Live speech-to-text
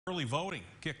Early voting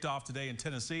kicked off today in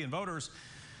Tennessee, and voters,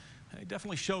 they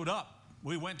definitely showed up.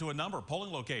 We went to a number of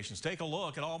polling locations. Take a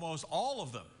look at almost all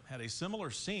of them had a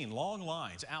similar scene, long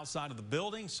lines outside of the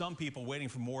building, some people waiting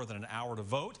for more than an hour to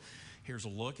vote. Here's a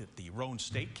look at the Roane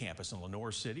State campus in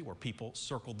Lenoir City, where people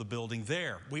circled the building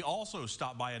there. We also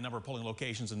stopped by a number of polling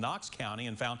locations in Knox County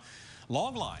and found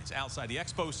long lines outside the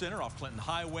Expo Center off Clinton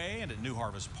Highway and at New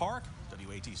Harvest Park.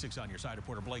 WATE 6 on your side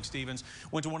reporter Blake Stevens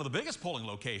went to one of the biggest polling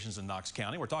locations in Knox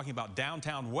County. We're talking about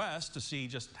downtown West to see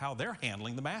just how they're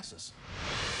handling the masses.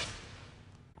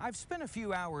 I've spent a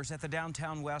few hours at the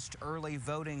downtown West early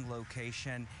voting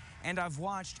location, and I've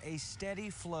watched a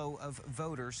steady flow of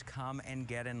voters come and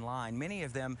get in line. Many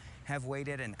of them have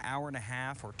waited an hour and a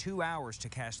half or 2 hours to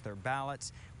cast their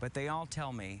ballots, but they all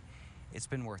tell me it's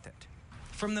been worth it.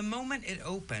 From the moment it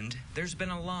opened, there's been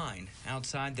a line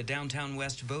outside the downtown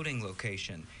West voting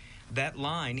location. That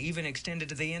line even extended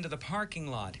to the end of the parking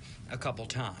lot a couple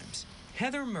times.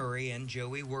 Heather Murray and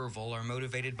Joey Wervel are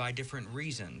motivated by different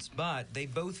reasons, but they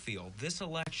both feel this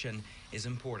election is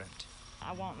important.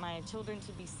 I want my children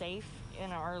to be safe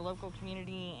in our local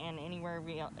community and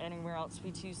anywhere else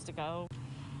we choose to go.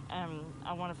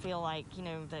 I want to feel like, you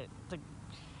know, that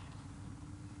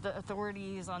the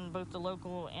authorities on both the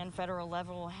local and federal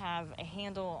level have a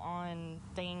handle on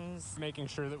things. Making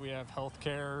sure that we have health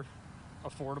care,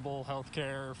 affordable health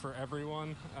care for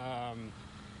everyone,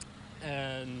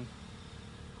 and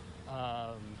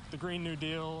the Green New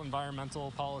Deal,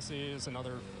 environmental policy is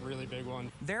another really big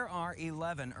one. There are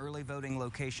 11 early voting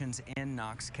locations in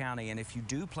Knox County, and if you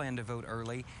do plan to vote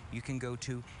early, you can go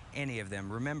to any of them.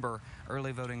 Remember,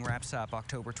 early voting wraps up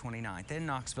October 29th. In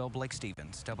Knoxville, Blake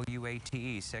Stevens,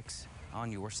 WATE 6 on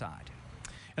your side.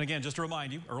 And again, just to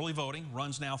remind you, early voting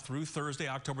runs now through Thursday,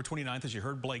 October 29th, as you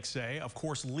heard Blake say, of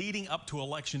course, leading up to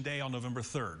Election Day on November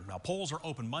 3rd. Now, polls are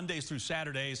open Mondays through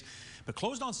Saturdays, but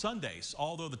closed on Sundays,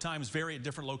 although the times vary at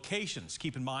different locations.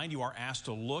 Keep in mind, you are asked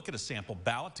to look at a sample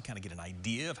ballot to kind of get an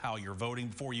idea of how you're voting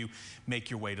before you make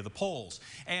your way to the polls.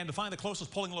 And to find the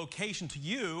closest polling location to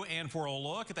you and for a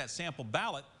look at that sample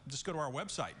ballot, just go to our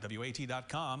website,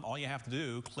 WATE.com. All you have to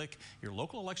do, click your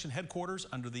local election headquarters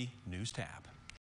under the News tab.